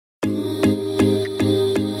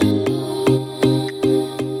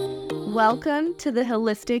Welcome to the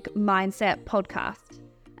Holistic Mindset Podcast,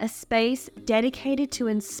 a space dedicated to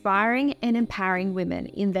inspiring and empowering women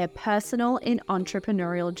in their personal and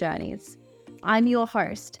entrepreneurial journeys. I'm your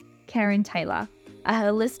host, Karen Taylor, a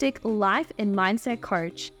holistic life and mindset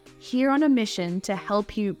coach here on a mission to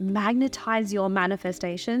help you magnetize your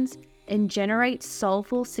manifestations and generate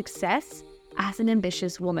soulful success as an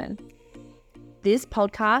ambitious woman. This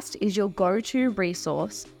podcast is your go-to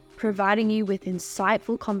resource, providing you with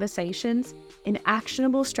insightful conversations and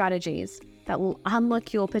actionable strategies that will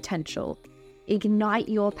unlock your potential, ignite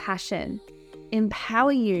your passion,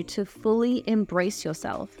 empower you to fully embrace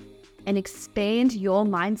yourself, and expand your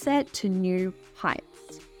mindset to new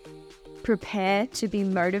heights. Prepare to be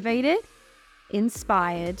motivated,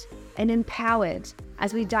 inspired, and empowered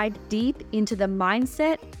as we dive deep into the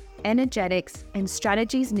mindset, energetics, and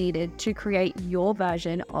strategies needed to create your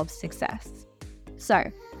version of success. So,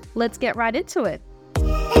 let's get right into it.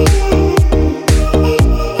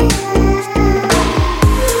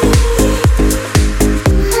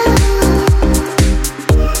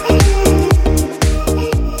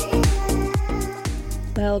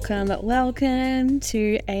 Welcome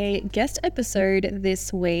to a guest episode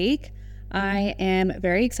this week. I am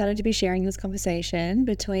very excited to be sharing this conversation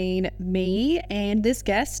between me and this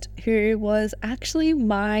guest who was actually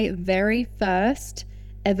my very first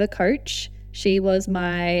ever coach. She was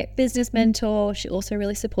my business mentor. She also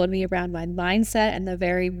really supported me around my mindset and the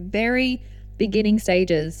very, very beginning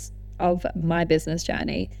stages of my business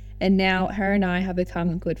journey. And now her and I have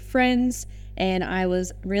become good friends, and I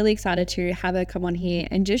was really excited to have her come on here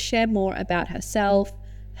and just share more about herself,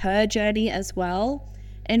 her journey as well,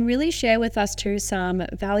 and really share with us too some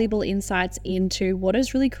valuable insights into what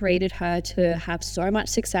has really created her to have so much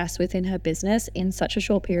success within her business in such a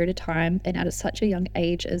short period of time and at such a young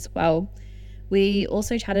age as well. We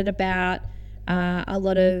also chatted about a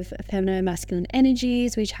lot of feminine and masculine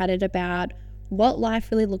energies. We chatted about what life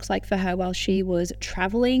really looks like for her while she was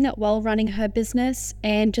traveling while running her business,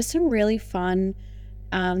 and just some really fun,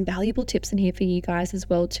 valuable tips in here for you guys as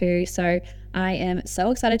well too. So I am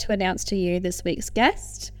so excited to announce to you this week's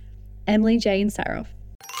guest, Emily Jane Sarroff.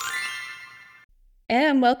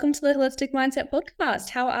 And welcome to the Holistic Mindset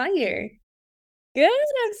Podcast. How are you? Good.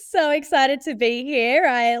 I'm so excited to be here.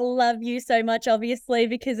 I love you so much, obviously,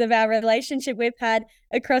 because of our relationship we've had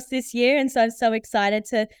across this year. And so I'm so excited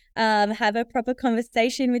to have a proper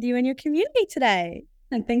conversation with you and your community today.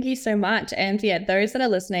 And thank you so much. And yeah, those that are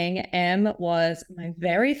listening, Em was my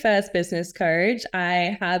very first business coach.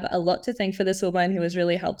 I have a lot to thank for this woman who has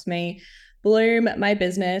really helped me bloom my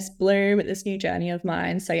business, bloom this new journey of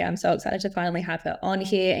mine. So yeah, I'm so excited to finally have her on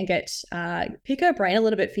here and get pick her brain a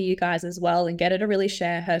little bit for you guys as well, and get her to really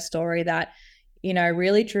share her story that, you know,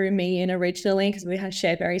 really drew me in originally, because we have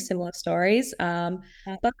shared very similar stories.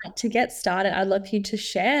 But to get started, I'd love you to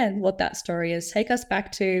share what that story is. Take us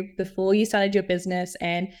back to before you started your business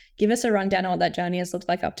and give us a rundown on what that journey has looked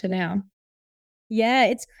like up to now. Yeah,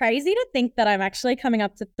 it's crazy to think that I'm actually coming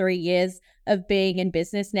up to 3 years of being in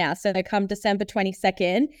business now. So come December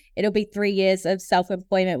 22nd, it'll be 3 years of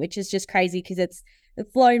self-employment, which is just crazy because it's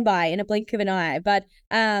flown by in a blink of an eye. But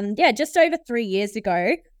just over 3 years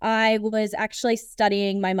ago, I was actually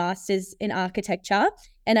studying my master's in architecture,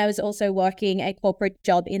 and I was also working a corporate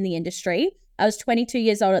job in the industry. I was 22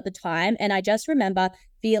 years old at the time, and I just remember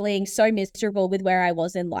feeling so miserable with where I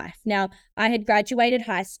was in life. Now, I had graduated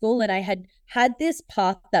high school and I had this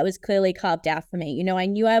path that was clearly carved out for me. You know, I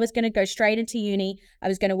knew I was going to go straight into uni. I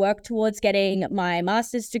was going to work towards getting my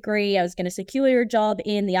master's degree. I was going to secure a job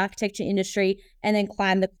in the architecture industry and then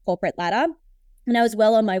climb the corporate ladder. And I was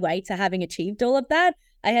well on my way to having achieved all of that.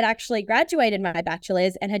 I had actually graduated my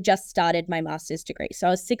bachelor's and had just started my master's degree. So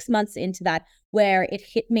I was 6 months into that, where it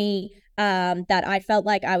hit me that I felt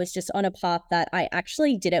like I was just on a path that I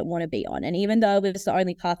actually didn't want to be on. And even though it was the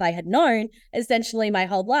only path I had known essentially my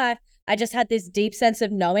whole life, I just had this deep sense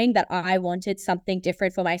of knowing that I wanted something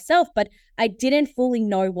different for myself, but I didn't fully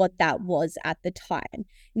know what that was at the time.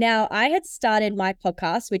 Now, I had started my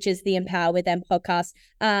podcast, which is the Empower with Them podcast,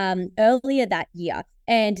 earlier that year.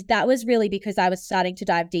 And that was really because I was starting to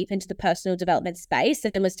dive deep into the personal development space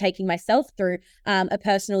and was taking myself through a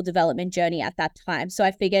personal development journey at that time. So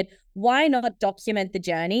I figured, why not document the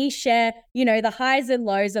journey, share, you know, the highs and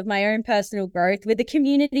lows of my own personal growth with a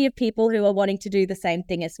community of people who are wanting to do the same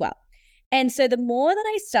thing as well. And so the more that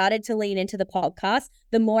I started to lean into the podcast,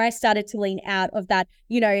 the more I started to lean out of that,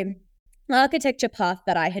 you know, architecture path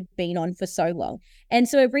that I had been on for so long. And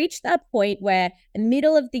so it reached that point where in the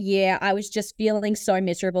middle of the year, I was just feeling so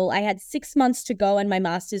miserable. I had 6 months to go on my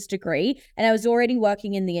master's degree and I was already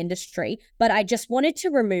working in the industry, but I just wanted to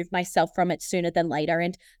remove myself from it sooner than later.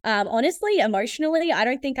 And honestly, emotionally, I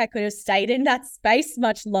don't think I could have stayed in that space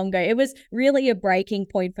much longer. It was really a breaking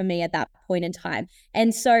point for me at that point in time.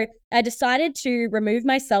 And so I decided to remove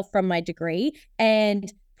myself from my degree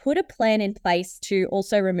and put a plan in place to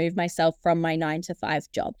also remove myself from my 9 to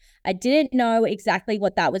 5 job. I didn't know exactly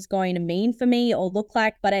what that was going to mean for me or look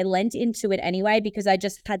like, but I lent into it anyway because I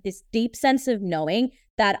just had this deep sense of knowing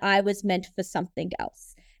that I was meant for something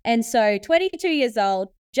else. And so 22 years old,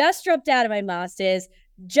 just dropped out of my master's,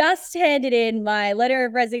 just handed in my letter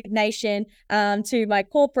of resignation to my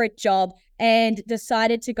corporate job and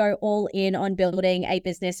decided to go all in on building a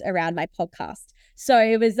business around my podcast. So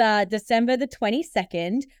it was December the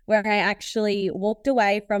 22nd where I actually walked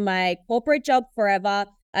away from my corporate job forever.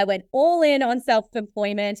 I went all in on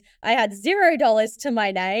self-employment. I had $0 to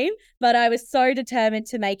my name, but I was so determined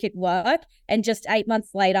to make it work. And just 8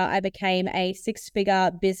 months later, I became a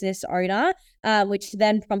 6-figure business owner, which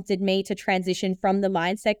then prompted me to transition from the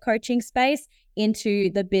mindset coaching space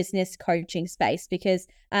into the business coaching space because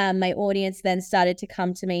my audience then started to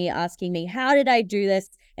come to me asking me, how did I do this?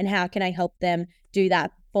 And how can I help them do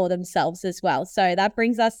that for themselves as well? So that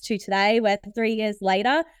brings us to today. We're 3 years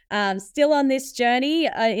later, still on this journey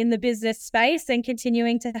in the business space and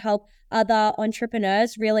continuing to help other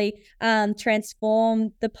entrepreneurs really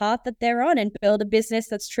transform the path that they're on and build a business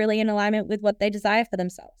that's truly in alignment with what they desire for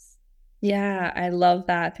themselves. Yeah, I love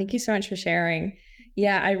that. Thank you so much for sharing.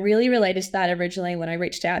 Yeah, I really related to that originally when I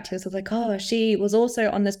reached out to her. So I was like, oh, she was also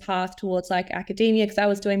on this path towards like academia because I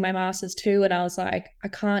was doing my master's too. And I was like, I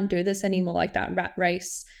can't do this anymore, like that rat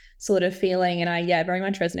race sort of feeling. And I, very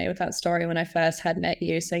much resonate with that story when I first had met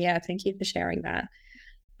you. So yeah, thank you for sharing that.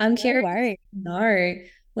 I'm curious. No,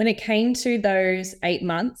 when it came to those 8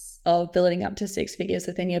 months of building up to 6 figures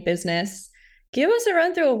within your business, give us a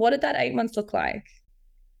run through of what did that 8 months look like?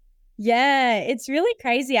 Yeah, it's really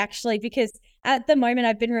crazy actually, because at the moment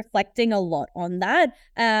I've been reflecting a lot on that.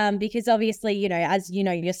 Because obviously, as you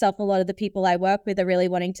know yourself, a lot of the people I work with are really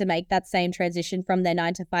wanting to make that same transition from their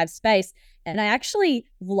 9 to 5 space. And I actually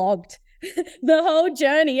vlogged the whole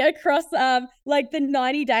journey across like the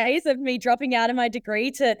 90 days of me dropping out of my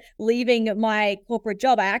degree to leaving my corporate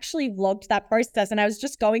job. I actually vlogged that process and I was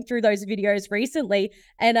just going through those videos recently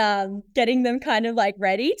and getting them kind of like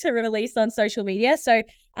ready to release on social media. So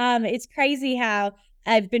it's crazy how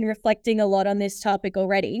I've been reflecting a lot on this topic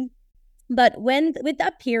already. But with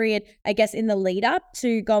that period, I guess in the lead up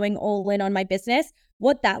to going all in on my business,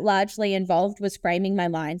 what that largely involved was framing my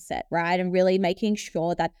mindset, right? And really making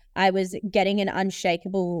sure that I was getting an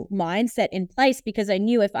unshakable mindset in place, because I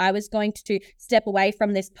knew if I was going to step away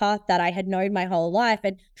from this path that I had known my whole life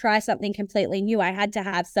and try something completely new, I had to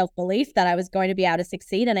have self-belief that I was going to be able to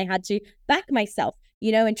succeed, and I had to back myself,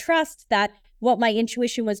 and trust that what my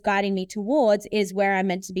intuition was guiding me towards is where I'm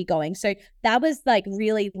meant to be going. So that was like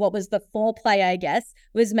really what was the foreplay, I guess,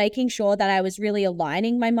 was making sure that I was really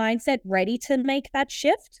aligning my mindset, ready to make that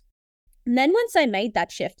shift. And then once I made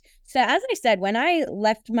that shift, so as I said, when I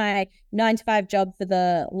left my 9 to 5 job for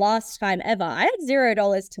the last time ever, I had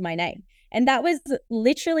 $0 to my name. And that was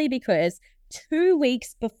literally because 2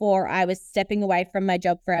 weeks before I was stepping away from my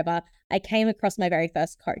job forever, I came across my very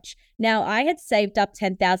first coach. Now, I had saved up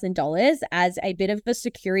 $10,000 as a bit of a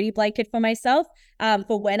security blanket for myself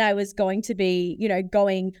for when I was going to be,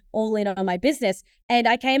 going all in on my business. And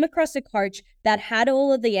I came across a coach that had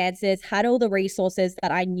all of the answers, had all the resources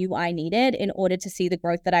that I knew I needed in order to see the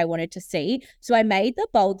growth that I wanted to see. So I made the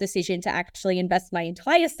bold decision to actually invest my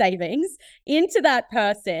entire savings into that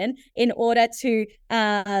person in order to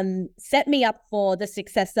set me up for the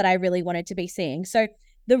success that I really wanted to be seeing. So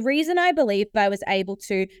the reason I believe I was able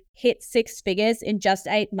to hit 6 figures in just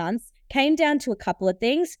 8 months came down to a couple of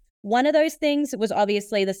things. One of those things was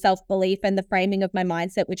obviously the self-belief and the framing of my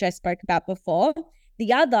mindset, which I spoke about before.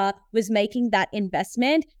 The other was making that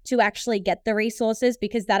investment to actually get the resources,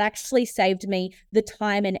 because that actually saved me the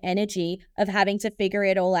time and energy of having to figure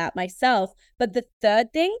it all out myself. But the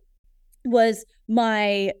third thing was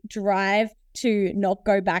my drive to not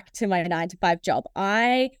go back to my 9 to 5 job.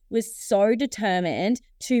 I was so determined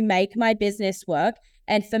to make my business work.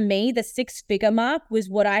 And for me, the 6-figure mark was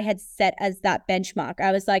what I had set as that benchmark.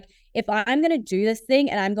 I was like, if I'm going to do this thing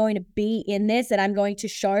and I'm going to be in this and I'm going to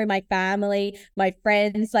show my family, my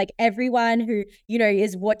friends, like everyone who,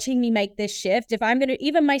 is watching me make this shift, if I'm going to,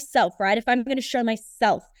 even myself, right? If I'm going to show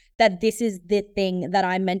myself that this is the thing that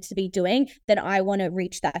I'm meant to be doing, then I want to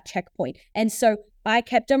reach that checkpoint. And so I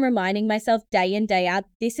kept on reminding myself day in, day out,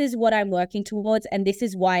 this is what I'm working towards, and this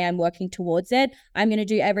is why I'm working towards it. I'm going to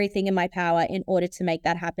do everything in my power in order to make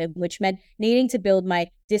that happen, which meant needing to build my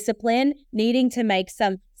discipline, needing to make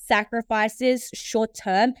some sacrifices short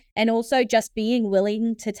term, and also just being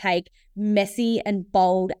willing to take messy and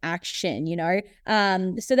bold action,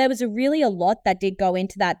 so there was a lot that did go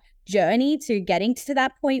into that journey to getting to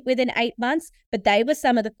that point within 8 months, but they were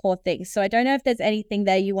some of the core things. So I don't know if there's anything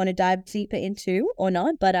there you want to dive deeper into or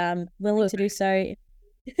not, but willing to do so.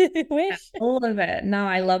 Wish. All of it. No,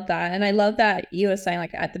 I love that. And I love that you were saying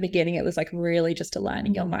like at the beginning, it was like really just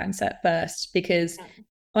aligning your mindset first, because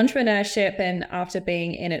entrepreneurship, and after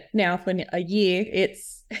being in it now for a year,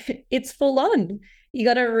 it's full on. You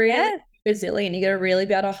got to really be resilient. You got to really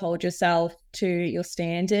be able to hold yourself to your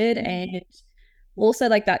standard, and also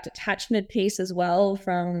like that detachment piece as well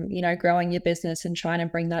from, growing your business and trying to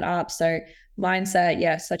bring that up. So mindset,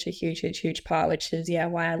 yeah, such a huge part, which is,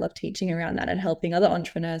 why I love teaching around that and helping other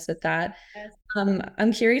entrepreneurs with that. Yes.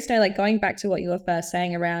 I'm curious now, like going back to what you were first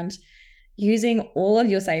saying around using all of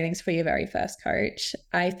your savings for your very first coach.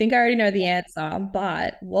 I think I already know the answer,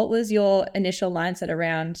 but what was your initial mindset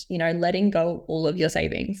around, letting go of all of your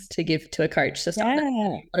savings to give to a coach to start?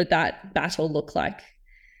 What did that battle look like?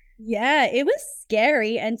 Yeah, it was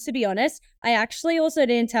scary. And to be honest, I actually also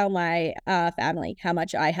didn't tell my family how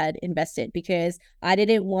much I had invested, because I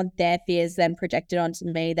didn't want their fears then projected onto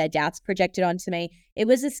me, their doubts projected onto me. It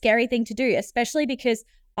was a scary thing to do, especially because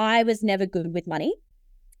I was never good with money.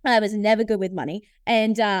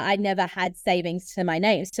 And I never had savings to my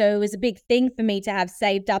name. So it was a big thing for me to have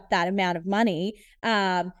saved up that amount of money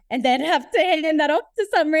and then have to hand that off to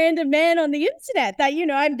some random man on the internet that,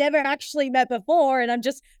 I've never actually met before, and I'm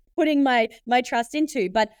just putting my trust into.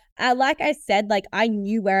 But like I said, like I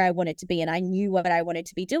knew where I wanted to be and I knew what I wanted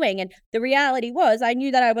to be doing. And the reality was I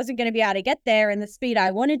knew that I wasn't going to be able to get there in the speed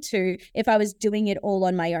I wanted to if I was doing it all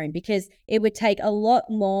on my own, because it would take a lot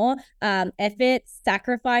more effort,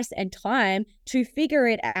 sacrifice, and time to figure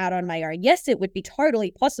it out on my own. Yes, it would be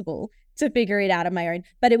totally possible to figure it out on my own,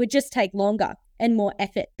 but it would just take longer and more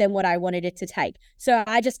effort than what I wanted it to take. So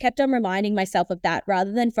I just kept on reminding myself of that.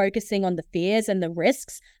 Rather than focusing on the fears and the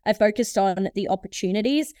risks, I focused on the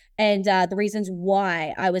opportunities and the reasons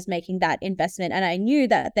why I was making that investment. And I knew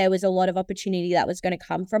that there was a lot of opportunity that was going to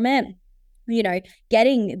come from it.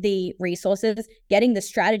 Getting the resources, getting the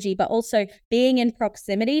strategy, but also being in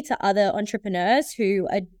proximity to other entrepreneurs who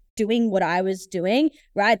are doing what I was doing,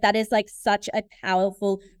 right? That is like such a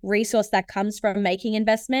powerful resource that comes from making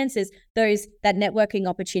investments, is that networking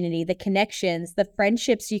opportunity, the connections, the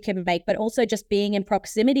friendships you can make, but also just being in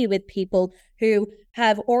proximity with people who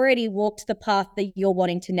have already walked the path that you're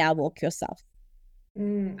wanting to now walk yourself.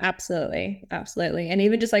 Absolutely. And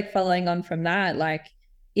even just like following on from that, like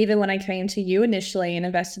even when I came to you initially and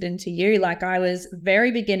invested into you, like I was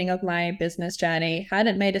very beginning of my business journey,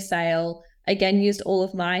 hadn't made a sale, again, used all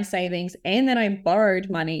of my savings, and then I borrowed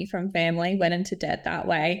money from family, went into debt that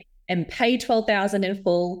way, and paid 12,000 in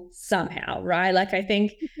full somehow, right? Like I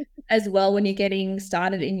think as well, when you're getting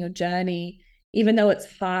started in your journey, even though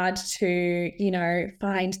it's hard to,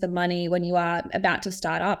 find the money when you are about to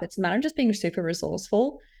start up, it's a matter of just being super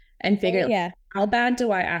resourceful and figure out how bad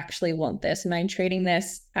do I actually want this? Am I treating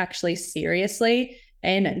this actually seriously?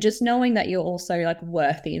 And just knowing that you're also like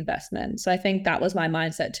worth the investment. So I think that was my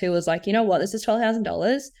mindset too, was like, you know what, this is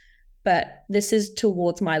 $12,000, but this is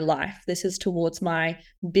towards my life. This is towards my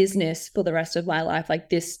business for the rest of my life. Like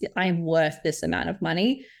this, I am worth this amount of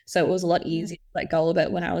money. So it was a lot easier to let go of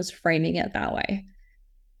it when I was framing it that way.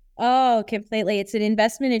 Oh, completely. It's an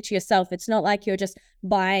investment into yourself. It's not like you're just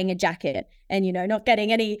buying a jacket and, not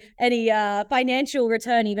getting any financial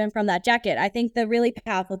return even from that jacket. I think the really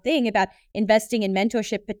powerful thing about investing in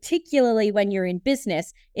mentorship, particularly when you're in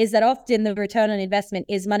business, is that often the return on investment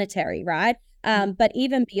is monetary, right? But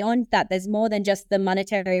even beyond that, there's more than just the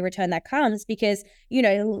monetary return that comes, because,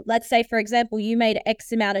 let's say, for example, you made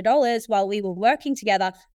X amount of dollars while we were working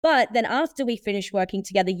together, but then after we finished working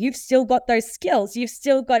together, you've still got those skills. You've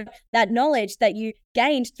still got that knowledge that you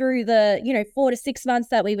gained through the, 4 to 6 months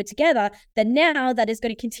that we were together, that now that is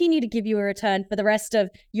going to continue to give you a return for the rest of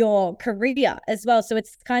your career as well. So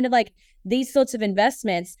it's kind of like these sorts of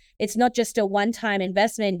investments, it's not just a one-time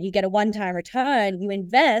investment. You get a one-time return, you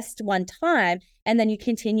invest one time, and then you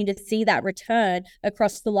continue to see that return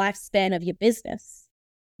across the lifespan of your business.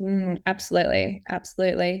 Absolutely.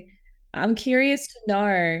 I'm curious to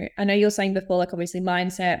know, I know you were saying before, like obviously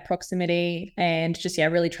mindset, proximity, and just,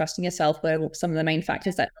 really trusting yourself were some of the main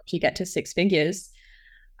factors that helped you get to 6 figures.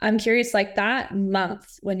 I'm curious, like that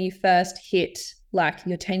month when you first hit like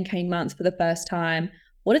your 10K month for the first time,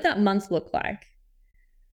 what did that month look like?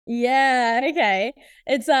 Yeah, okay.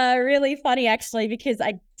 It's really funny actually because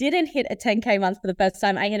I didn't hit a 10K month for the first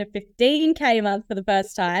time. I hit a 15K month for the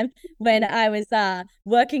first time when I was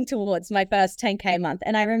working towards my first 10K month.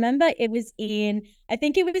 And I remember it was in I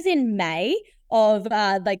think it was in May of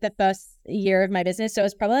like the first year of my business. So it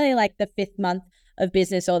was probably like the fifth month of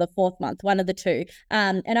business or the fourth month, one of the two.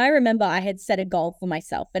 And I remember I had set a goal for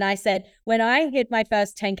myself and I said, when I hit my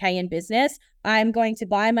first 10K in business, I'm going to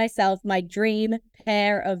buy myself my dream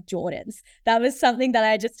pair of Jordans. That was something that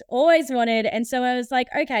I just always wanted. And so I was like,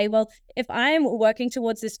 okay, well, if I'm working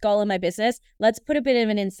towards this goal in my business, let's put a bit of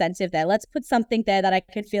an incentive there. Let's put something there that I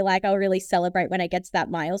could feel like I'll really celebrate when I get to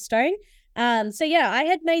that milestone. So yeah, I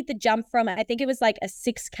had made the jump from, I think it was like a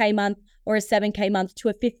 6K month or a 7K month to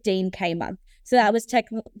a 15K month. So that was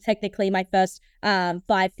technically my first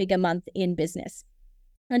 5-figure month in business.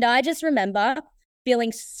 And I just remember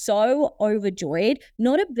feeling so overjoyed,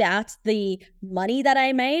 not about the money that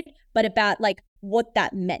I made, but about like what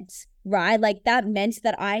that meant, right? Like that meant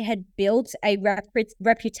that I had built a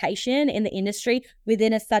reputation in the industry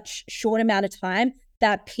within a such short amount of time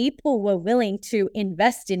that people were willing to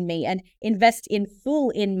invest in me and invest in full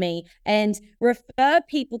in me and refer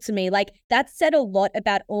people to me. Like that said a lot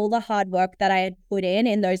about all the hard work that I had put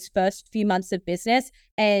in those first few months of business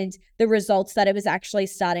and the results that it was actually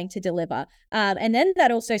starting to deliver. And then that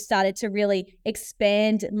also started to really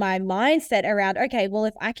expand my mindset around, okay, well,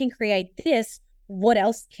 if I can create this, what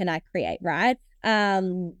else can I create, right?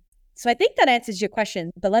 So I think that answers your question,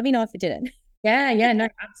 but let me know if it didn't. Yeah, no,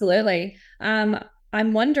 absolutely.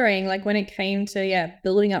 I'm wondering, like, when it came to,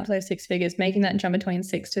 building up to those six figures, making that jump between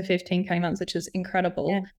 6 to 15K months, which is incredible.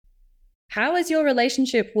 Yeah. How is your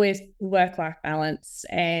relationship with work-life balance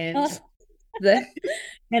and Oh, the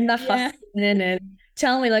yeah. hustling? And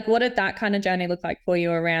tell me, like, what did that kind of journey look like for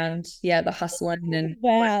you around, the hustling and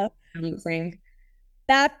Wow. balancing?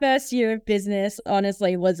 That first year of business,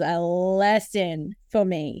 honestly, was a lesson for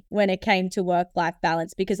me when it came to work life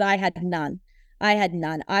balance because I had none. I had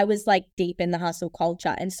none. I was like deep in the hustle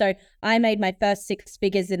culture. And so I made my first 6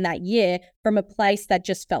 figures in that year from a place that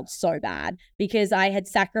just felt so bad because I had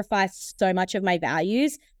sacrificed so much of my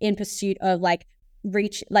values in pursuit of like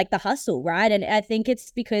reach, like the hustle, right? And I think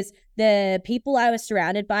it's because the people I was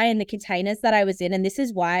surrounded by and the containers that I was in, and this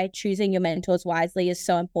is why choosing your mentors wisely is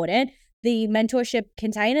so important. The mentorship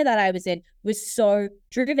container that I was in was so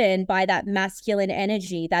driven by that masculine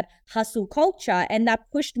energy, that hustle culture, and that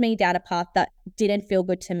pushed me down a path that didn't feel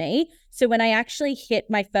good to me. So when I actually hit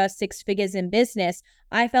my first 6 figures in business,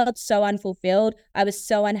 I felt so unfulfilled. I was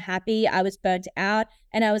so unhappy. I was burnt out.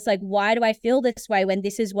 And I was like, why do I feel this way when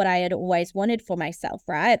this is what I had always wanted for myself,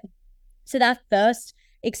 right? So that first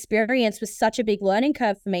experience was such a big learning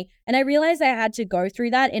curve for me. And I realized I had to go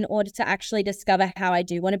through that in order to actually discover how I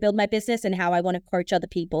do want to build my business and how I want to coach other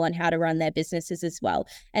people on how to run their businesses as well.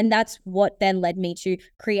 And that's what then led me to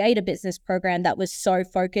create a business program that was so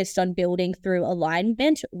focused on building through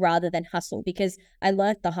alignment rather than hustle, because I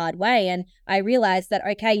learned the hard way. And I realized that,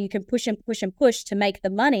 okay, you can push and push and push to make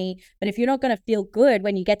the money, but if you're not going to feel good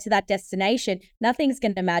when you get to that destination, nothing's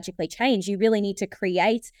going to magically change. You really need to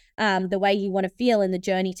create the way you want to feel in the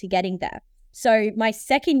journey to getting there. So my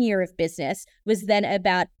second year of business was then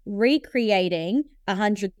about recreating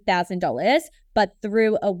 $100,000, but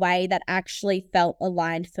through a way that actually felt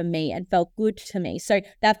aligned for me and felt good to me. So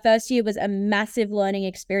that first year was a massive learning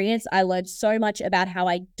experience. I learned so much about how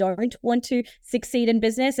I don't want to succeed in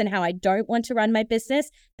business and how I don't want to run my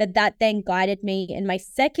business, that then guided me in my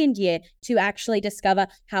second year to actually discover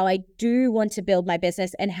how I do want to build my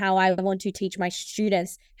business and how I want to teach my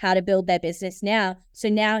students how to build their business now. So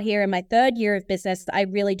now here in my third year of business, I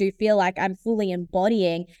really do feel like I'm fully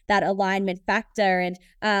embodying that alignment factor and,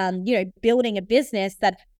 building a business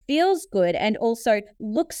that feels good and also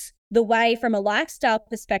looks the way from a lifestyle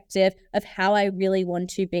perspective of how I really want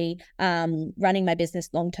to be running my business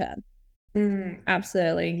long term.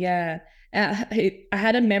 Absolutely. Yeah. I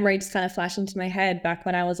had a memory just kind of flash into my head back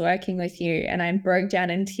when I was working with you, and I broke down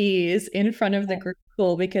in tears in front of the group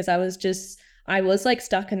call because I was like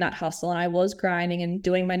stuck in that hustle and I was grinding and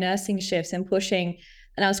doing my nursing shifts and pushing.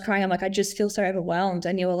 And I was crying. I'm like, I just feel so overwhelmed.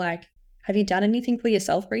 And you were like, have you done anything for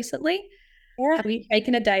yourself recently? Yeah. Have you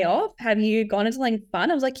taken a day off? Have you gone into something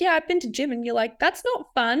fun? I was like, yeah, I've been to gym. And you're like, that's not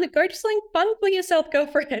fun. Go do something fun for yourself,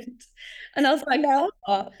 girlfriend. And I was like, No.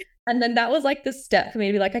 oh. And then that was like the step for me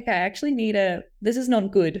to be like, okay, I actually this is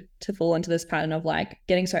not good to fall into this pattern of like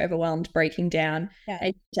getting so overwhelmed, breaking down, Yeah.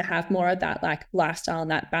 and to have more of that like lifestyle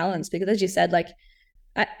and that balance. Because as you said, like,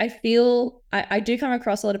 I feel I do come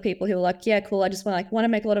across a lot of people who are like, yeah, cool. I just want to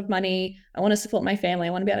make a lot of money. I want to support my family.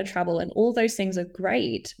 I want to be able to travel. And all those things are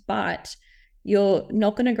great. But you're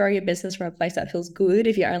not going to grow your business from a place that feels good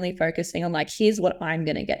if you're only focusing on like, here's what I'm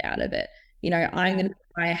going to get out of it. I'm going to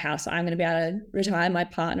buy a house. I'm going to be able to retire my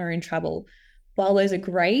partner and travel. While those are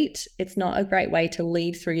great, it's not a great way to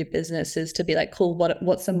lead through your business is to be like, cool,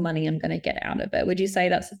 what's the money I'm going to get out of it? Would you say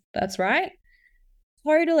that's right?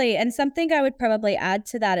 Totally. And something I would probably add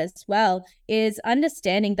to that as well is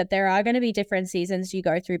understanding that there are going to be different seasons you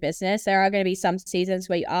go through business. There are going to be some seasons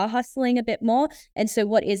where you are hustling a bit more. And so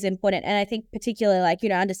what is important, and I think particularly like,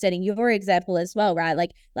 understanding your example as well, right?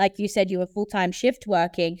 Like you said, you were full-time shift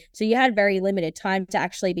working. So you had very limited time to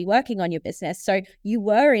actually be working on your business. So you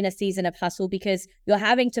were in a season of hustle because you're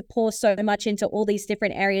having to pour so much into all these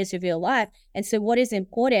different areas of your life. And so what is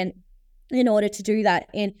important in order to do that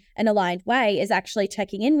in an aligned way is actually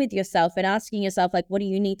checking in with yourself and asking yourself, like, what do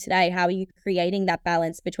you need today? How are you creating that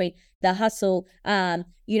balance between the hustle,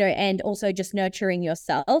 and also just nurturing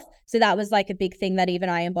yourself? So that was like a big thing that even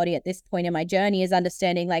I embody at this point in my journey is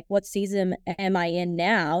understanding like what season am I in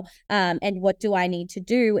now? And what do I need to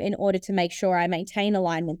do in order to make sure I maintain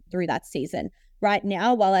alignment through that season? Right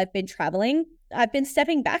now, while I've been traveling, I've been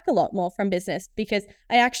stepping back a lot more from business because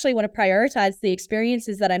I actually want to prioritize the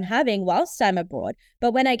experiences that I'm having whilst I'm abroad.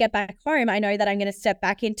 But when I get back home, I know that I'm going to step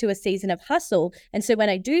back into a season of hustle. And so when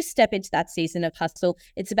I do step into that season of hustle,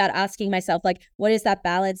 it's about asking myself, like, what is that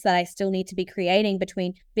balance that I still need to be creating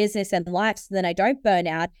between business and life so that I don't burn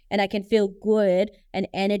out and I can feel good and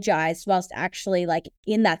energized whilst actually like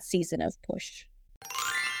in that season of push.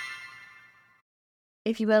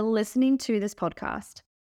 If you are listening to this podcast,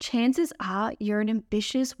 chances are you're an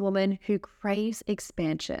ambitious woman who craves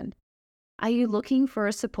expansion. Are you looking for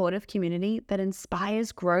a supportive community that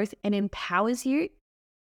inspires growth and empowers you?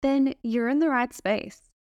 Then you're in the right space.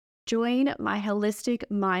 Join my Holistic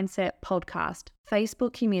Mindset podcast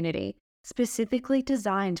Facebook community, specifically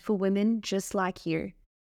designed for women just like you.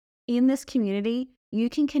 In this community, you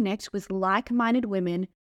can connect with like-minded women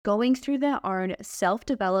going through their own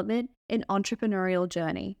self-development and entrepreneurial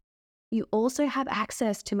journey. You also have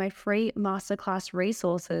access to my free masterclass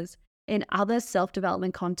resources and other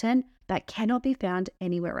self-development content that cannot be found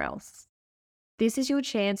anywhere else. This is your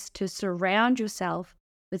chance to surround yourself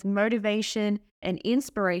with motivation and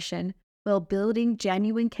inspiration while building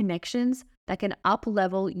genuine connections that can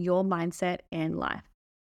up-level your mindset and life.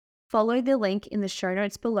 Follow the link in the show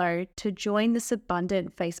notes below to join this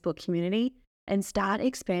abundant Facebook community and start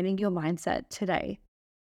expanding your mindset today.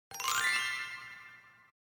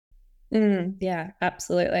 Yeah,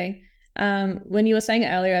 absolutely. When you were saying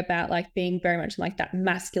earlier about like being very much like that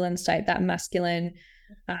masculine state, that masculine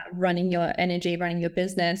running your energy, running your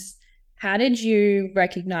business, how did you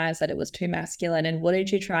recognize that it was too masculine and what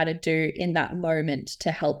did you try to do in that moment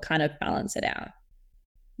to help kind of balance it out?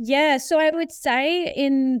 Yeah, so I would say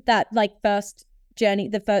in that like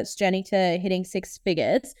the first journey to hitting six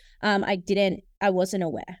figures, I wasn't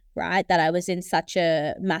aware, right, that I was in such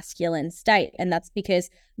a masculine state. And that's because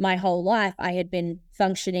my whole life I had been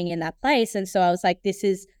functioning in that place. And so I was like, this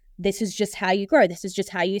is just how you grow. This is just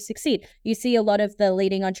how you succeed. You see a lot of the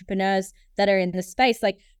leading entrepreneurs that are in the space,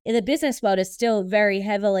 like in the business world is still very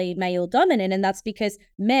heavily male dominant. And that's because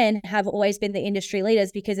men have always been the industry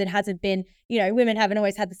leaders because it hasn't been, women haven't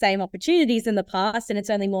always had the same opportunities in the past. And it's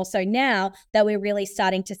only more so now that we're really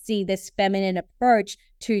starting to see this feminine approach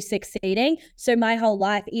to succeeding. So my whole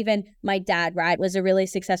life, even my dad, right, is a really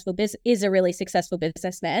successful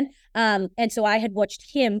businessman. And so I had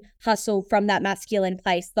watched him hustle from that masculine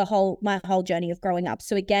place my whole journey of growing up.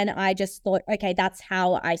 So again, I just thought, okay, that's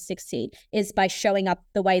how I succeed, is by showing up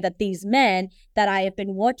the way that these men that I have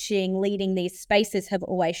been watching leading these spaces have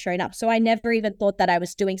always shown up. So I never even thought that I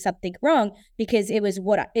was doing something wrong because it was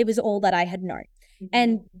all that I had known.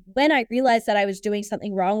 And when I realized that I was doing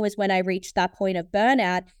something wrong was when I reached that point of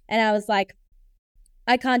burnout. And I was like,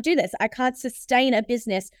 I can't do this. I can't sustain a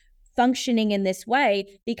business functioning in this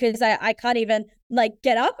way because I can't even like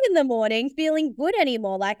get up in the morning feeling good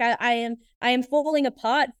anymore. Like I am falling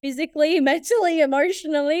apart physically, mentally,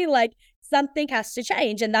 emotionally. Like something has to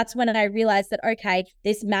change. And that's when I realized that, okay,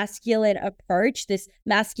 this masculine approach, this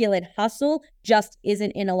masculine hustle just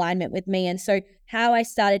isn't in alignment with me. And so how I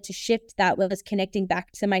started to shift that was connecting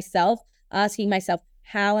back to myself, asking myself,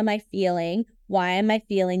 how am I feeling? Why am I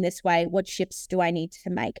feeling this way? What shifts do I need to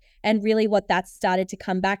make? And really what that started to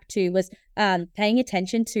come back to was paying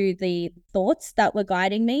attention to the thoughts that were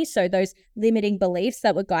guiding me. So those limiting beliefs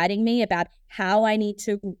that were guiding me about how I need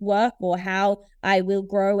to work or how I will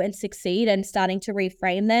grow and succeed, and starting to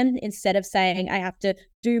reframe them. Instead of saying I have to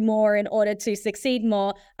do more in order to succeed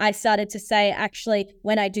more, I started to say, actually,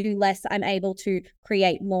 when I do less, I'm able to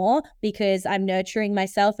create more because I'm nurturing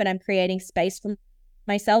myself and I'm creating space for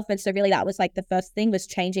myself. And so really that was like the first thing, was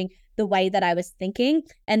changing the way that I was thinking,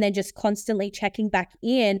 and then just constantly checking back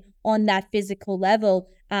in on that physical level,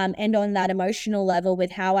 and on that emotional level with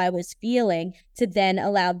how I was feeling, to then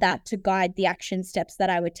allow that to guide the action steps that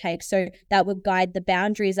I would take. So that would guide the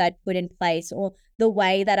boundaries I'd put in place, or the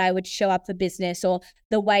way that I would show up for business, or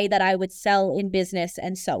the way that I would sell in business,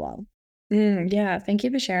 and so on. Yeah, thank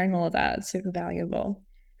you for sharing all of that. It's super valuable.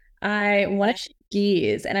 I want to shift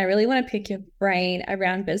gears and I really want to pick your brain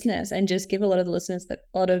around business and just give a lot of the listeners a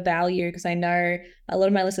lot of value, because I know a lot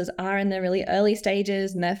of my listeners are in the really early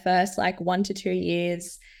stages in their first like 1 to 2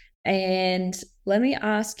 years. And let me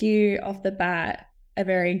ask you off the bat a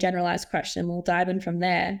very generalized question. We'll dive in from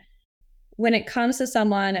there. When it comes to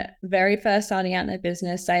someone very first starting out in their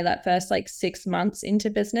business, say that first like 6 months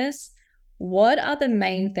into business, what are the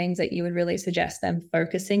main things that you would really suggest them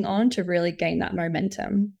focusing on to really gain that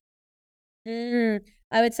momentum? I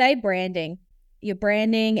would say branding. Your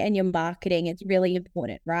branding and your marketing is really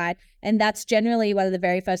important, right? And that's generally one of the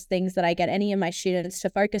very first things that I get any of my students to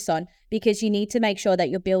focus on, because you need to make sure that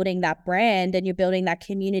you're building that brand and you're building that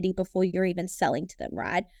community before you're even selling to them,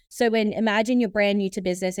 right? So when imagine you're brand new to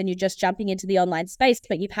business and you're just jumping into the online space,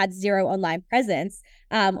 but you've had zero online presence,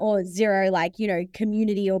 or zero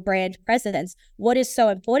community or brand presence. What is so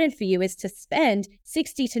important for you is to spend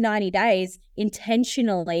 60 to 90 days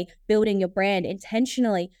intentionally building your brand,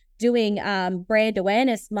 intentionally doing brand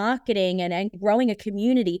awareness marketing, and growing a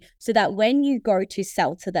community, so that when you go to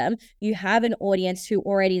sell to them, you have an audience who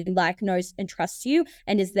already knows and trusts you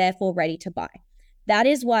and is therefore ready to buy. That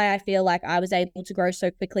is why I feel like I was able to grow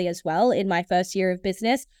so quickly as well in my first year of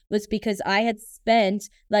business, was because I had spent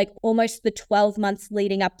like almost the 12 months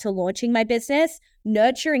leading up to launching my business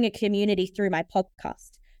nurturing a community through my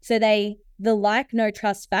podcast. So the know,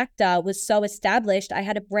 trust factor was so established. I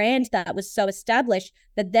had a brand that was so established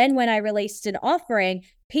that then when I released an offering,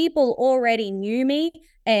 people already knew me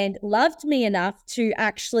and loved me enough to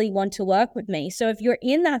actually want to work with me. So if you're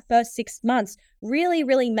in that first 6 months, really,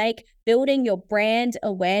 really make building your brand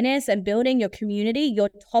awareness and building your community your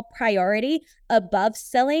top priority above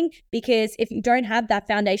selling, because if you don't have that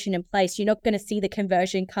foundation in place, you're not going to see the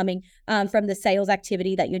conversion coming from the sales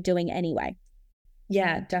activity that you're doing anyway.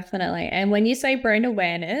 Yeah, definitely. And when you say brand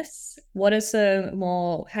awareness, what is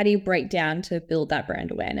how do you break down to build that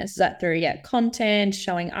brand awareness? Is that through, content,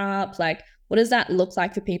 showing up? Like, what does that look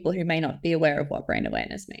like for people who may not be aware of what brand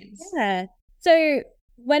awareness means? Yeah. So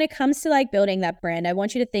when it comes to like building that brand, I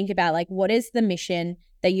want you to think about like, what is the mission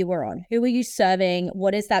that you were on? Who are you serving?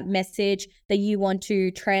 What is that message that you want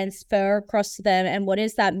to transfer across to them? And what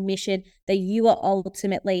is that mission that you are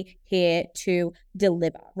ultimately here to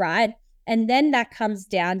deliver, right? And then that comes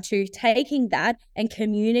down to taking that and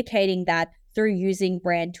communicating that through using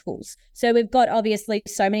brand tools. So we've got obviously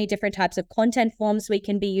so many different types of content forms we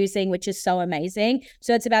can be using, which is so amazing.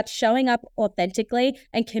 So it's about showing up authentically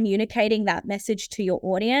and communicating that message to your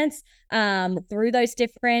audience through those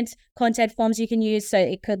different content forms you can use. So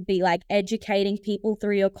it could be like educating people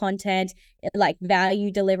through your content, like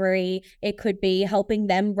value delivery. It could be helping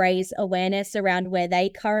them raise awareness around where they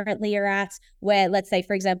currently are at, where, let's say,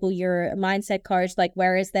 for example, you're a mindset coach, like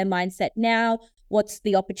where is their mindset now? What's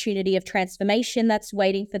the opportunity of transformation that's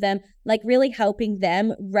waiting for them? Like really helping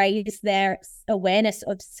them raise their awareness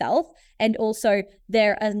of self and also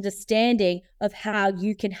their understanding of how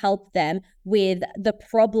you can help them with the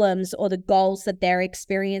problems or the goals that they're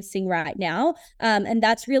experiencing right now. And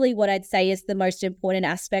that's really what I'd say is the most important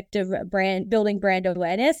aspect of building brand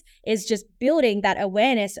awareness, is just building that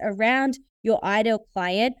awareness around your ideal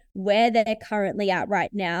client, where they're currently at right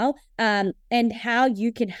now, and how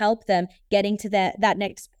you can help them getting to that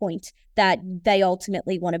next point that they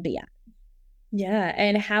ultimately want to be at. Yeah.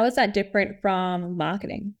 And how is that different from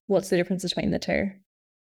marketing? What's the difference between the two?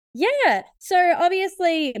 Yeah. So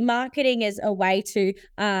obviously marketing is a way to,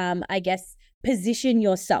 position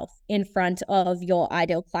yourself in front of your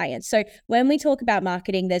ideal clients. So when we talk about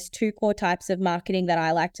marketing, there's two core types of marketing that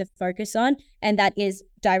I like to focus on, and that is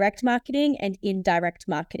direct marketing and indirect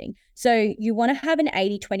marketing. So you want to have an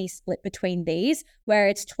 80-20 split between these, where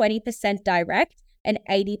it's 20% direct and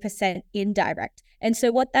 80% indirect. And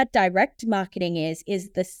so what that direct marketing is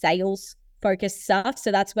the sales focused stuff.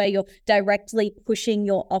 So that's where you're directly pushing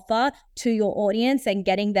your offer to your audience and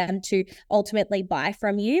getting them to ultimately buy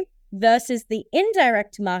from you, versus the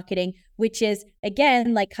indirect marketing, which is,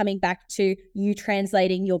 again, like coming back to you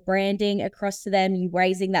translating your branding across to them, you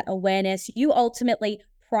raising that awareness, you ultimately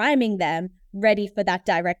priming them ready for that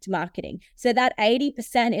direct marketing. So that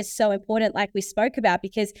 80% is so important, like we spoke about,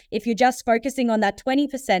 because if you're just focusing on that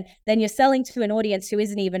 20%, then you're selling to an audience who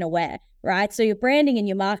isn't even aware, right? So your branding and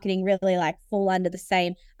your marketing really like fall under the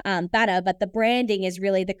same banner, but the branding is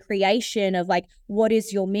really the creation of like, what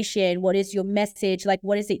is your mission? What is your message? Like,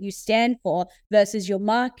 what is it you stand for? Versus your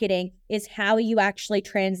marketing is how are you actually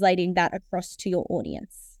translating that across to your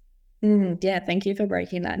audience? Yeah, thank you for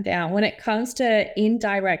breaking that down. When it comes to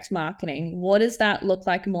indirect marketing, what does that look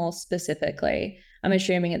like more specifically? I'm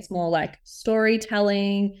assuming it's more like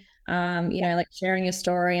storytelling, like sharing a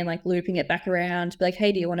story and like looping it back around to be like,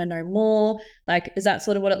 hey, do you want to know more? Like, is that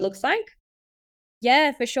sort of what it looks like?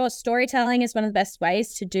 Yeah, for sure. Storytelling is one of the best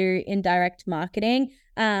ways to do indirect marketing.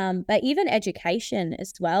 But even education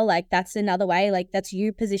as well. Like that's another way. Like that's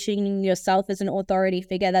you positioning yourself as an authority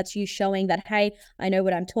figure. That's you showing that, hey, I know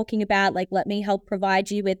what I'm talking about. Like, let me help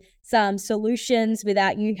provide you with some solutions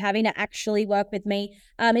without you having to actually work with me.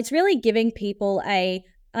 It's really giving people a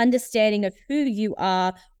understanding of who you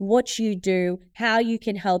are, what you do, how you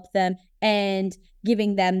can help them, and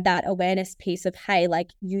giving them that awareness piece of, hey,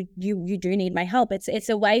 like you do need my help. It's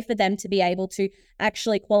a way for them to be able to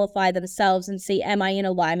actually qualify themselves and see, am I in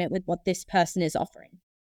alignment with what this person is offering?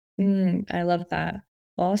 I love that.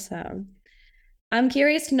 Awesome. I'm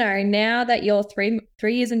curious to know, now that you're three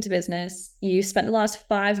years into business, you spent the last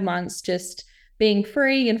 5 months just being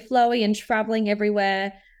free and flowy and traveling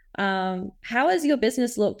everywhere. How has your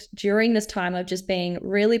business looked during this time of just being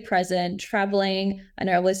really present, traveling? I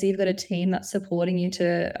know obviously you've got a team that's supporting you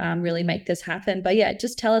to really make this happen. But yeah,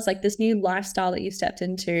 just tell us like this new lifestyle that you stepped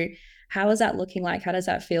into. How is that looking like? How does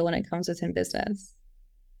that feel when it comes within business?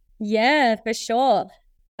 Yeah, for sure.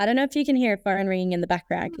 I don't know if you can hear a phone ringing in the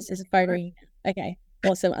background because there's a phone ringing. Okay,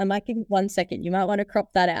 awesome. I might give 1 second. You might want to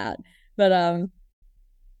crop that out. But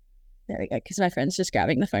there we go. Because my friend's just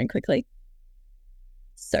grabbing the phone quickly.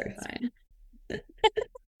 So fine.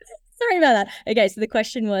 Sorry about that. Okay, so the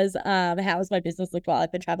question was, how has my business looked while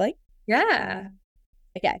I've been traveling? Yeah.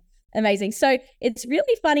 Okay, amazing. So it's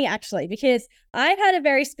really funny actually because I had a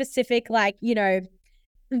very specific, like,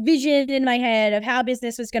 vision in my head of how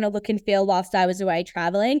business was going to look and feel whilst I was away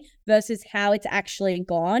traveling versus how it's actually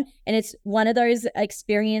gone. And it's one of those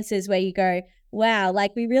experiences where you go, wow,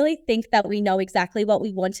 like we really think that we know exactly what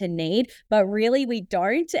we want to need, but really we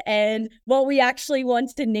don't. And what we actually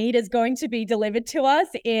want to need is going to be delivered to us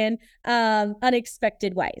in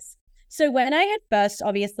unexpected ways. So when I had first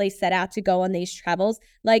obviously set out to go on these travels,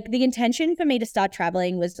 like the intention for me to start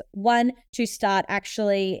traveling was, one, to start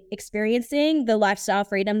actually experiencing the lifestyle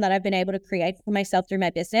freedom that I've been able to create for myself through my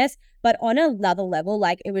business. But on another level,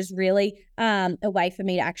 like it was really a way for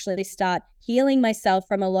me to actually start healing myself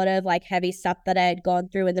from a lot of like heavy stuff that I had gone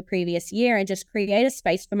through in the previous year and just create a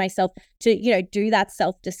space for myself to, do that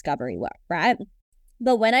self-discovery work, right?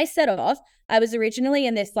 But when I set off, I was originally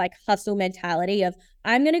in this like hustle mentality of,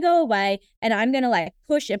 I'm going to go away and I'm going to like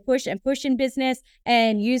push and push and push in business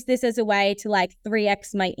and use this as a way to like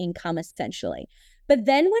 3x my income essentially. But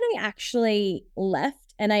then when I actually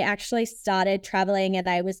left and I actually started traveling and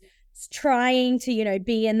I was trying to,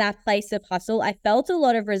 be in that place of hustle, I felt a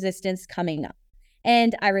lot of resistance coming up.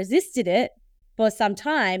 And I resisted it for some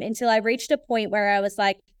time until I reached a point where I was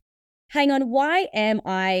like, hang on, why am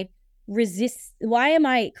I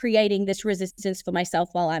creating this resistance for myself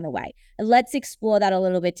while I'm away? Let's explore that a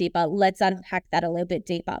little bit deeper. Let's unpack that a little bit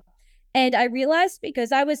deeper. And I realized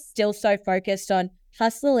because I was still so focused on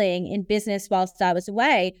hustling in business whilst I was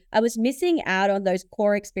away, I was missing out on those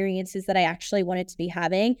core experiences that I actually wanted to be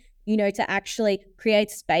having, to actually create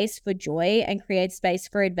space for joy and create space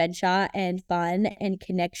for adventure and fun and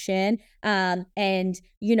connection, and,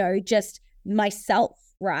 just myself,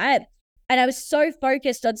 right? And I was so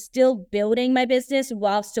focused on still building my business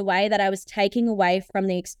whilst away that I was taking away from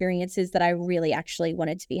the experiences that I really actually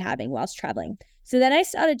wanted to be having whilst traveling. So then I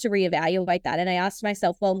started to reevaluate that and I asked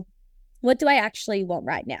myself, well, what do I actually want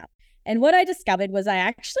right now? And what I discovered was I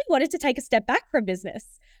actually wanted to take a step back from business.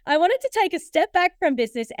 I wanted to take a step back from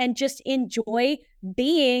business and just enjoy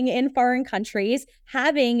being in foreign countries,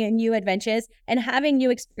 having new adventures and having new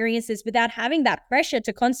experiences without having that pressure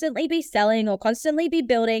to constantly be selling or constantly be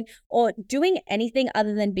building or doing anything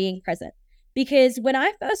other than being present. Because when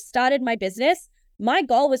I first started my business, my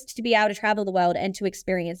goal was to be able to travel the world and to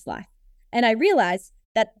experience life. And I realized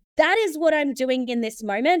that is what I'm doing in this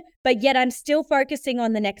moment, but yet I'm still focusing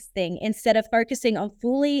on the next thing instead of focusing on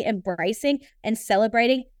fully embracing and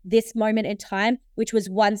celebrating this moment in time, which was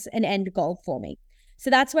once an end goal for me. So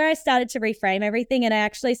that's where I started to reframe everything. And I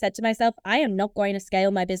actually said to myself, I am not going to scale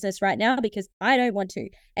my business right now because I don't want to.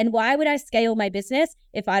 And why would I scale my business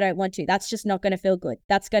if I don't want to? That's just not going to feel good.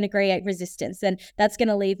 That's going to create resistance, and that's going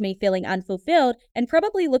to leave me feeling unfulfilled and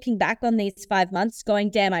probably looking back on these 5 months going,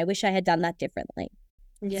 damn, I wish I had done that differently.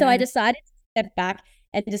 So I decided to step back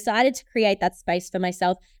and decided to create that space for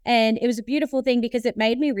myself. And it was a beautiful thing because it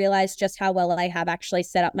made me realize just how well I have actually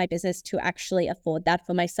set up my business to actually afford that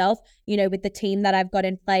for myself, with the team that I've got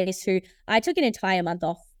in place, who I took an entire month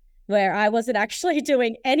off where I wasn't actually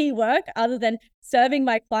doing any work other than serving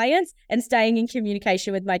my clients and staying in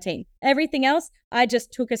communication with my team. Everything else, I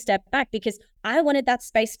just took a step back because I wanted that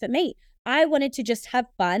space for me. I wanted to just have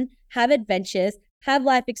fun, have adventures, have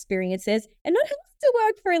life experiences, and not have to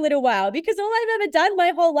work for a little while, because all I've ever done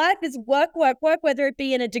my whole life is work, whether it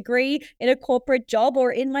be in a degree, in a corporate job,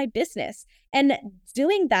 or in my business. And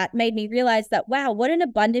doing that made me realize that, wow, what an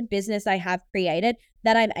abundant business I have created,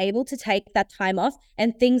 that I'm able to take that time off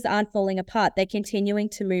and things aren't falling apart. They're continuing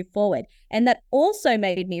to move forward. And that also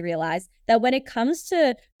made me realize that when it comes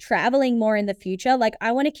to traveling more in the future, like,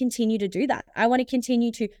 I want to continue to do that. I want to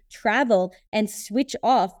continue to travel and switch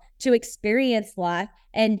off to experience life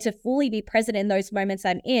and to fully be present in those moments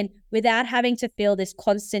I'm in without having to feel this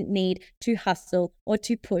constant need to hustle or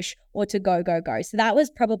to push or to go. So that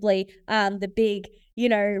was probably the big,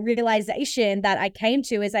 realization that I came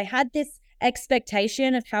to, is I had this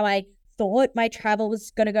expectation of how I thought my travel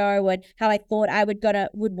was going to go and how I thought I would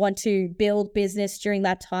want to build business during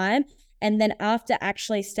that time. And then after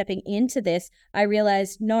actually stepping into this, I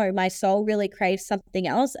realized, no, my soul really craves something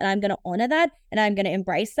else, and I'm going to honor that and I'm going to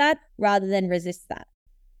embrace that rather than resist that.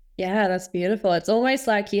 Yeah, that's beautiful. It's almost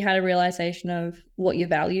like you had a realization of what your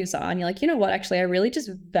values are. And you're like, you know what, actually, I really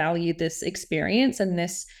just value this experience and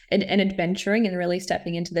this and adventuring and really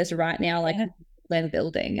stepping into this right now, like then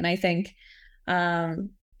building. And I think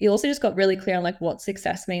you also just got really clear on like what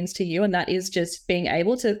success means to you. And that is just being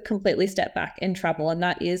able to completely step back and travel. And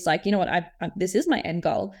that is like, you know what, this is my end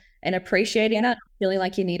goal, and appreciating that, feeling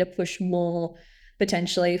like you need to push more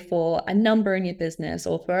potentially for a number in your business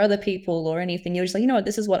or for other people or anything. You're just like, you know what,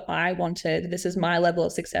 this is what I wanted. This is my level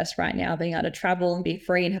of success right now, being able to travel and be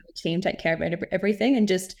free and have a team take care of everything, and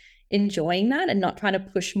just enjoying that and not trying to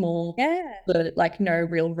push more for like no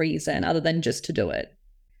real reason other than just to do it.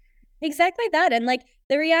 Exactly that. And like,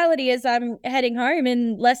 the reality is I'm heading home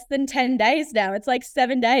in less than 10 days now. It's like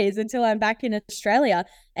 7 days until I'm back in Australia.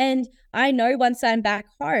 And I know once I'm back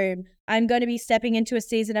home, I'm going to be stepping into a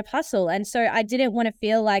season of hustle. And so I didn't want to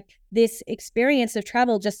feel like this experience of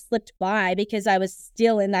travel just slipped by because I was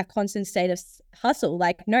still in that constant state of hustle.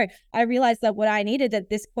 Like, no, I realized that what I needed at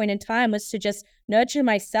this point in time was to just nurture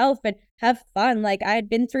myself and have fun. Like, I had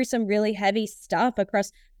been through some really heavy stuff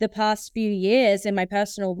across the past few years in my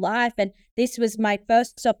personal life. And this was my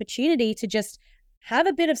first opportunity to just have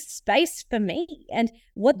a bit of space for me. And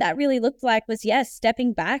what that really looked like was, yes,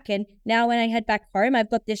 stepping back. And now when I head back home,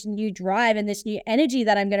 I've got this new drive and this new energy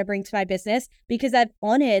that I'm going to bring to my business because I've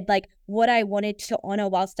honored like what I wanted to honor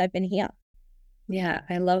whilst I've been here. Yeah,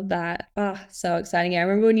 I love that. Oh, so exciting. Yeah, I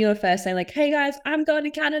remember when you were first saying like, hey guys, I'm going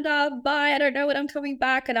to Canada. Bye. I don't know when I'm coming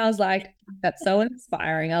back. And I was like, that's so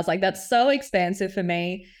inspiring. I was like, that's so expansive for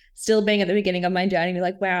me. Still being at the beginning of my journey, be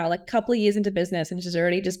like, wow, like a couple of years into business and just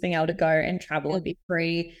already just being able to go and travel and be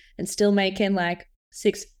free and still making like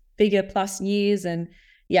 6-figure plus years. And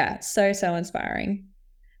yeah, so inspiring.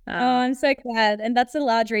 I'm so glad. And that's a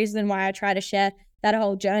large reason why I try to share that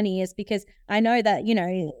whole journey, is because I know that,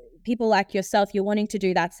 people like yourself, you're wanting to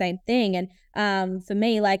do that same thing. And for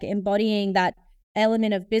me, like embodying that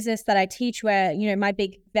element of business that I teach, where, my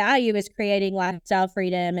big value is creating lifestyle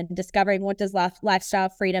freedom and discovering what does lifestyle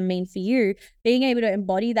freedom mean for you, being able to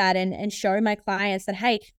embody that and show my clients that,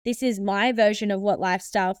 hey, this is my version of what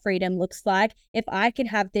lifestyle freedom looks like. If I can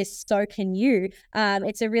have this, so can you.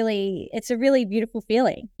 It's a really beautiful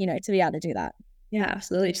feeling, to be able to do that. Yeah,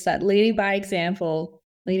 absolutely. Just that leading by example.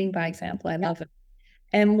 I love it.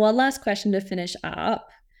 And one last question to finish up.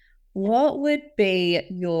 What would be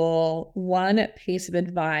your one piece of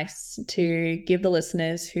advice to give the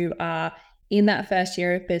listeners who are in that first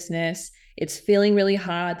year of business? It's feeling really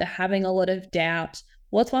hard. They're having a lot of doubt.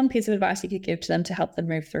 What's one piece of advice you could give to them to help them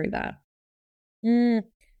move through that?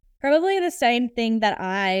 Probably the same thing that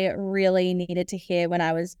I really needed to hear when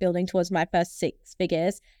I was building towards my first 6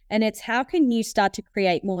 figures. And it's, how can you start to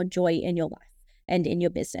create more joy in your life and in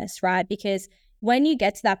your business, right? Because when you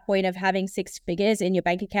get to that point of having 6 figures in your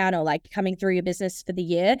bank account or like coming through your business for the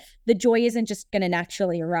year, the joy isn't just going to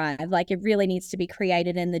naturally arrive. Like, it really needs to be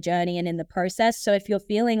created in the journey and in the process. So if you're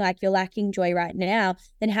feeling like you're lacking joy right now,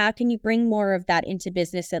 then how can you bring more of that into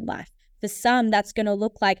business and life? For some, that's going to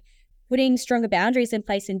look like putting stronger boundaries in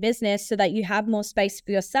place in business so that you have more space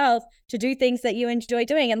for yourself to do things that you enjoy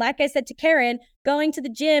doing. And like I said to Karen, going to the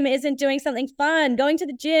gym isn't doing something fun. Going to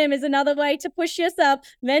the gym is another way to push yourself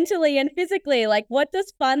mentally and physically. Like, what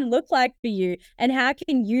does fun look like for you? And how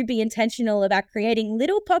can you be intentional about creating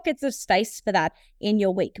little pockets of space for that in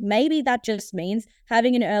your week? Maybe that just means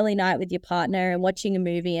having an early night with your partner and watching a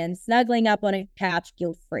movie and snuggling up on a couch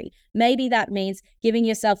guilt-free. Maybe that means giving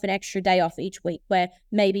yourself an extra day off each week where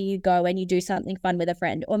maybe you go and you do something fun with a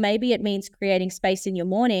friend. Or maybe it means creating space in your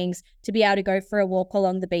mornings to be able to go for a walk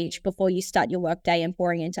along the beach before you start your work day and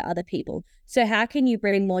pouring into other people. So how can you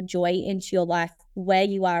bring more joy into your life where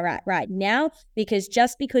you are at right now? Because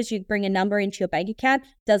just because you bring a number into your bank account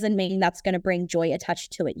doesn't mean that's going to bring joy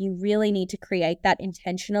attached to it. You really need to create that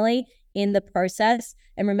intentionally in the process.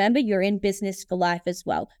 And remember, you're in business for life as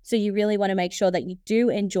well. So you really want to make sure that you do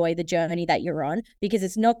enjoy the journey that you're on, because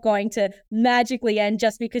it's not going to magically end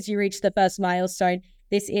just because you reach the first milestone.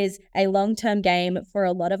 This is a long-term game for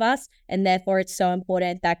a lot of us, and therefore it's so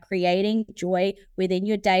important that creating joy within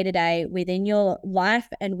your day-to-day, within your life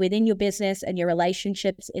and within your business and your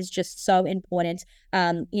relationships is just so important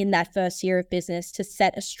in that first year of business to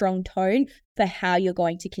set a strong tone for how you're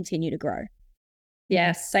going to continue to grow.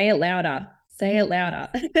 Yes, say it louder. Say it louder.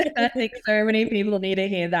 I think so many people need to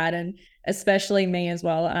hear that, and especially me as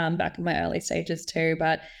well, back in my early stages too.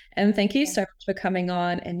 And thank you so much for coming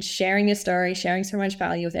on and sharing your story, sharing so much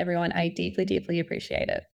value with everyone. I deeply, deeply appreciate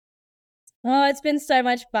it. Oh, it's been so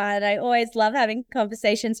much fun. I always love having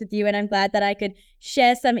conversations with you, and I'm glad that I could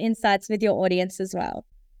share some insights with your audience as well.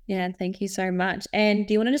 Yeah, thank you so much. And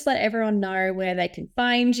do you want to just let everyone know where they can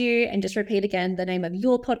find you, and just repeat again the name of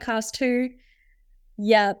your podcast too?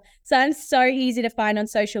 Yep. So I'm so easy to find on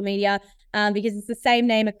social media because it's the same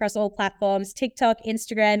name across all platforms, TikTok,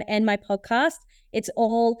 Instagram, and my podcast. It's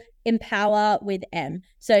all Empower with M.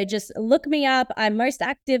 So just look me up. I'm most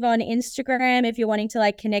active on Instagram if you're wanting to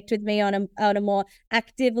like connect with me on a more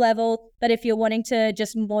active level. But if you're wanting to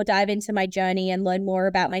just more dive into my journey and learn more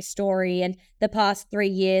about my story and the past 3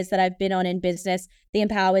 years that I've been on in business, the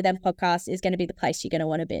Empower with M podcast is going to be the place you're going to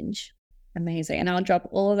want to binge. Amazing. And I'll drop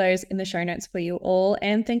all of those in the show notes for you all.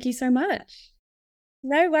 And thank you so much.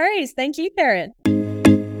 No worries. Thank you, Karen.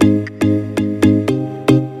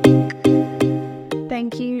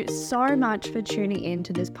 Thank you so much for tuning in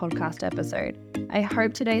to this podcast episode. I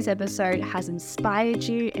hope today's episode has inspired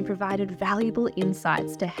you and provided valuable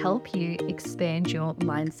insights to help you expand your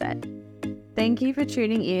mindset. Thank you for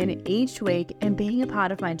tuning in each week and being a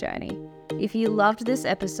part of my journey. If you loved this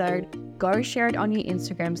episode, go share it on your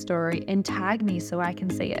Instagram story and tag me so I can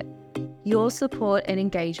see it. Your support and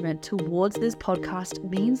engagement towards this podcast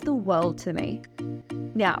means the world to me.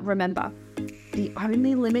 Now, remember, the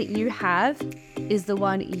only limit you have is the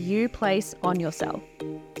one you place on yourself.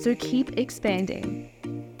 So keep expanding.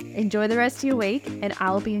 Enjoy the rest of your week, and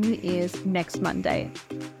I'll be in your ears next Monday.